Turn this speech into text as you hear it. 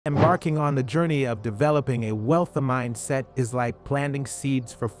Embarking on the journey of developing a wealth mindset is like planting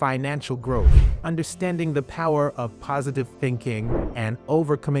seeds for financial growth. Understanding the power of positive thinking and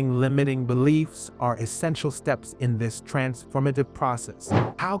overcoming limiting beliefs are essential steps in this transformative process.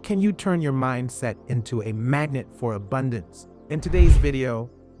 How can you turn your mindset into a magnet for abundance? In today's video,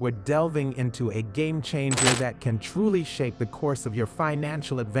 we're delving into a game changer that can truly shape the course of your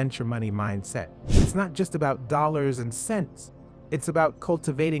financial adventure money mindset. It's not just about dollars and cents. It's about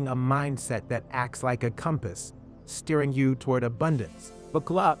cultivating a mindset that acts like a compass, steering you toward abundance.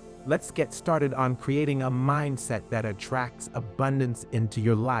 Buckle up, let's get started on creating a mindset that attracts abundance into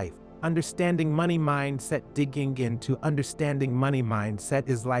your life. Understanding money mindset. Digging into understanding money mindset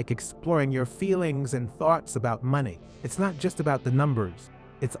is like exploring your feelings and thoughts about money. It's not just about the numbers.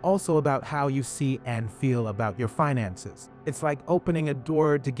 It's also about how you see and feel about your finances. It's like opening a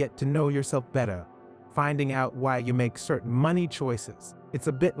door to get to know yourself better, finding out why you make certain money choices. It's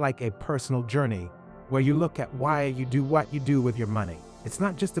a bit like a personal journey where you look at why you do what you do with your money. It's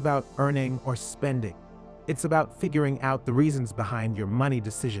not just about earning or spending. It's about figuring out the reasons behind your money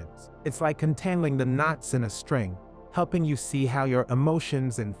decisions. It's like untangling the knots in a string, helping you see how your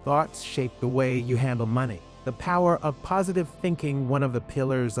emotions and thoughts shape the way you handle money. The power of positive thinking. One of the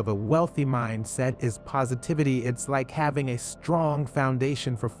pillars of a wealthy mindset is positivity. It's like having a strong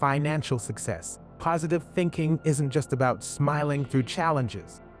foundation for financial success. Positive thinking isn't just about smiling through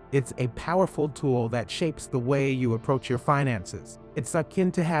challenges. It's a powerful tool that shapes the way you approach your finances. It's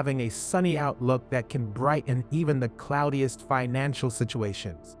akin to having a sunny outlook that can brighten even the cloudiest financial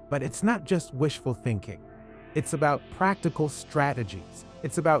situations. But it's not just wishful thinking. It's about practical strategies.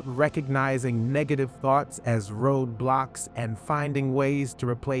 It's about recognizing negative thoughts as roadblocks and finding ways to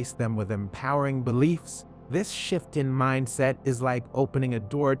replace them with empowering beliefs. This shift in mindset is like opening a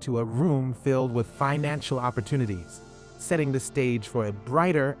door to a room filled with financial opportunities, setting the stage for a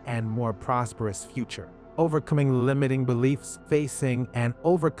brighter and more prosperous future. Overcoming limiting beliefs. Facing and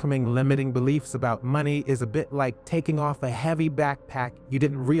overcoming limiting beliefs about money is a bit like taking off a heavy backpack you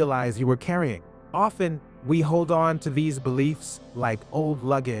didn't realize you were carrying. Often, we hold on to these beliefs like old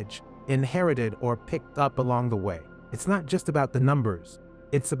luggage, inherited or picked up along the way. It's not just about the numbers.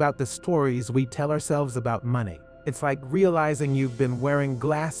 It's about the stories we tell ourselves about money. It's like realizing you've been wearing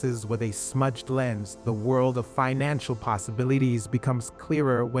glasses with a smudged lens. The world of financial possibilities becomes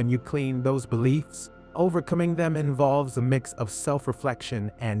clearer when you clean those beliefs. Overcoming them involves a mix of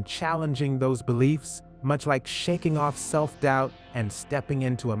self-reflection and challenging those beliefs, much like shaking off self-doubt and stepping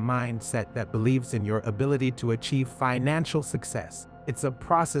into a mindset that believes in your ability to achieve financial success. It's a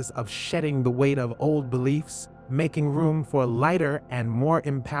process of shedding the weight of old beliefs, making room for a lighter and more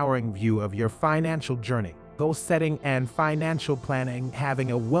empowering view of your financial journey. Goal setting and financial planning.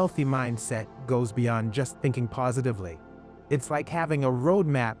 Having a wealthy mindset goes beyond just thinking positively. It's like having a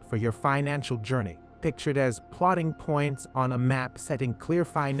roadmap for your financial journey. Pictured as plotting points on a map. Setting clear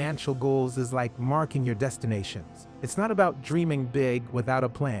financial goals is like marking your destinations. It's not about dreaming big without a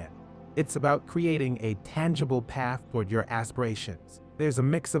plan. It's about creating a tangible path toward your aspirations. There's a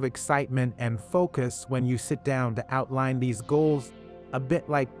mix of excitement and focus when you sit down to outline these goals, a bit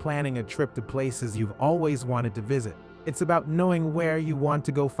like planning a trip to places you've always wanted to visit. It's about knowing where you want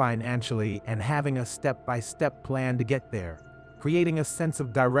to go financially and having a step-by-step plan to get there, creating a sense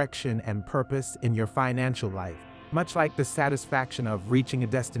of direction and purpose in your financial life. Much like the satisfaction of reaching a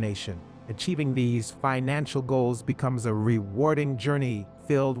destination, achieving these financial goals becomes a rewarding journey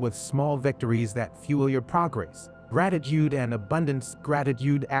filled with small victories that fuel your progress. Gratitude and abundance.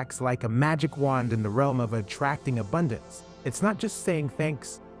 Gratitude acts like a magic wand in the realm of attracting abundance. It's not just saying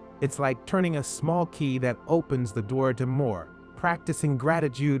thanks. It's like turning a small key that opens the door to more. Practicing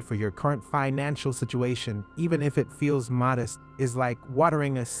gratitude for your current financial situation, even if it feels modest, is like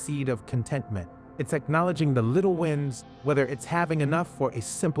watering a seed of contentment. It's acknowledging the little wins, whether it's having enough for a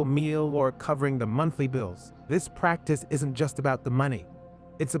simple meal or covering the monthly bills. This practice isn't just about the money.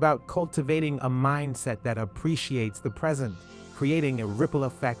 It's about cultivating a mindset that appreciates the present, creating a ripple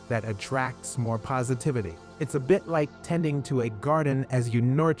effect that attracts more positivity. It's a bit like tending to a garden. As you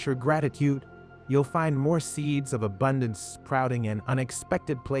nurture gratitude, you'll find more seeds of abundance sprouting in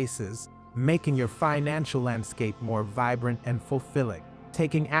unexpected places, making your financial landscape more vibrant and fulfilling.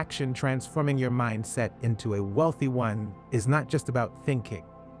 Taking action. Transforming your mindset into a wealthy one is not just about thinking.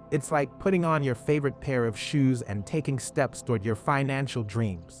 It's like putting on your favorite pair of shoes and taking steps toward your financial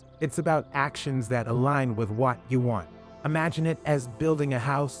dreams. It's about actions that align with what you want. Imagine it as building a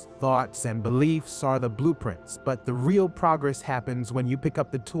house. Thoughts and beliefs are the blueprints, but the real progress happens when you pick up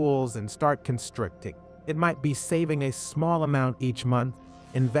the tools and start constructing. It might be saving a small amount each month,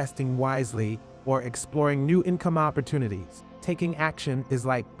 investing wisely, or exploring new income opportunities. Taking action is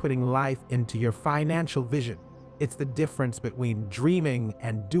like putting life into your financial vision. It's the difference between dreaming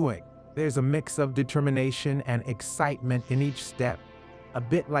and doing. There's a mix of determination and excitement in each step, a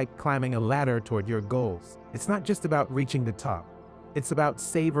bit like climbing a ladder toward your goals. It's not just about reaching the top. It's about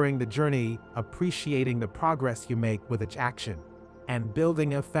savoring the journey, appreciating the progress you make with each action, and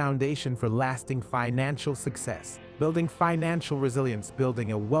building a foundation for lasting financial success. Building financial resilience,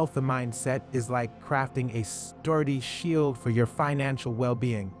 building a wealthy mindset is like crafting a sturdy shield for your financial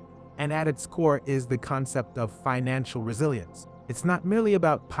well-being. And at its core is the concept of financial resilience. It's not merely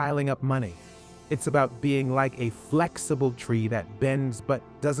about piling up money. It's about being like a flexible tree that bends but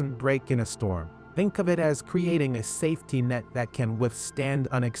doesn't break in a storm. Think of it as creating a safety net that can withstand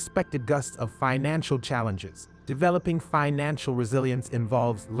unexpected gusts of financial challenges. Developing financial resilience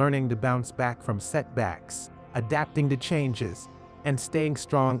involves learning to bounce back from setbacks, adapting to changes, and staying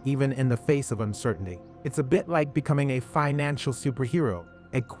strong even in the face of uncertainty. It's a bit like becoming a financial superhero,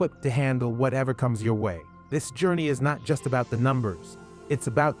 equipped to handle whatever comes your way. This journey is not just about the numbers. It's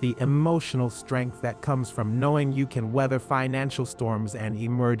about the emotional strength that comes from knowing you can weather financial storms and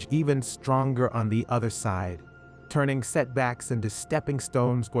emerge even stronger on the other side, turning setbacks into stepping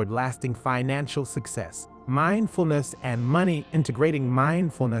stones toward lasting financial success. Mindfulness and money. Integrating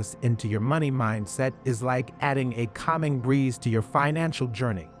mindfulness into your money mindset is like adding a calming breeze to your financial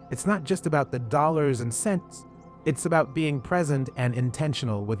journey. It's not just about the dollars and cents. It's about being present and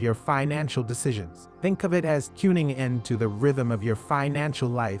intentional with your financial decisions. Think of it as tuning into the rhythm of your financial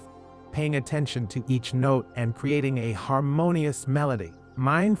life, paying attention to each note and creating a harmonious melody.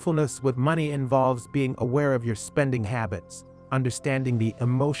 Mindfulness with money involves being aware of your spending habits, understanding the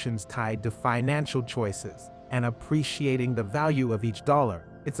emotions tied to financial choices, and appreciating the value of each dollar.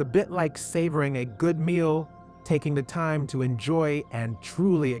 It's a bit like savoring a good meal, taking the time to enjoy and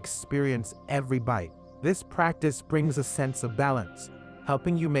truly experience every bite. This practice brings a sense of balance,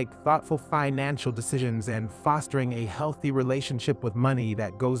 helping you make thoughtful financial decisions and fostering a healthy relationship with money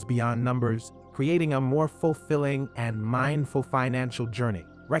that goes beyond numbers, creating a more fulfilling and mindful financial journey.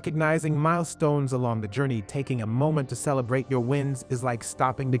 Recognizing milestones along the journey, taking a moment to celebrate your wins is like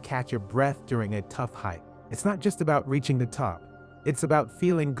stopping to catch your breath during a tough hike. It's not just about reaching the top. It's about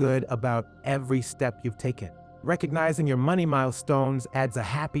feeling good about every step you've taken. Recognizing your money milestones adds a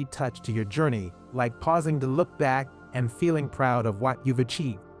happy touch to your journey, like pausing to look back and feeling proud of what you've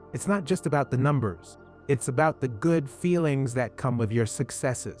achieved. It's not just about the numbers. It's about the good feelings that come with your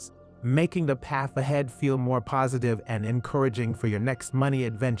successes, making the path ahead feel more positive and encouraging for your next money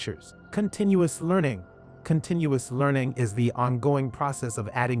adventures. Continuous learning. Continuous learning is the ongoing process of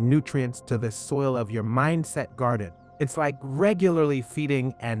adding nutrients to the soil of your mindset garden. It's like regularly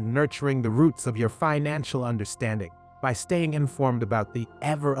feeding and nurturing the roots of your financial understanding. By staying informed about the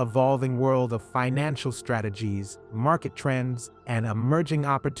ever-evolving world of financial strategies, market trends, and emerging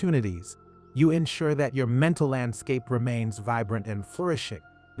opportunities, you ensure that your mental landscape remains vibrant and flourishing.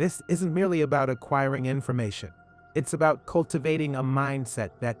 This isn't merely about acquiring information. It's about cultivating a mindset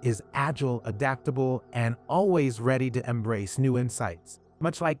that is agile, adaptable, and always ready to embrace new insights.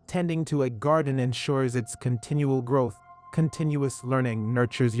 Much like tending to a garden ensures its continual growth, continuous learning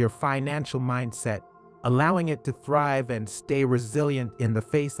nurtures your financial mindset, allowing it to thrive and stay resilient in the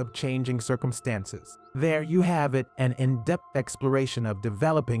face of changing circumstances. There you have it, an in-depth exploration of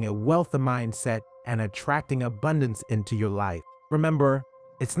developing a wealthy mindset and attracting abundance into your life. Remember,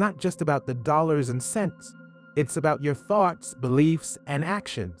 it's not just about the dollars and cents. It's about your thoughts, beliefs, and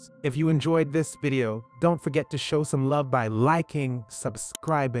actions. If you enjoyed this video, don't forget to show some love by liking,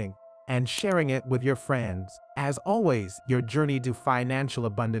 subscribing, and sharing it with your friends. As always, your journey to financial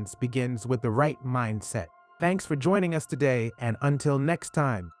abundance begins with the right mindset. Thanks for joining us today, and until next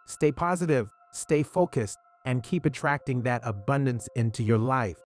time, stay positive, stay focused, and keep attracting that abundance into your life.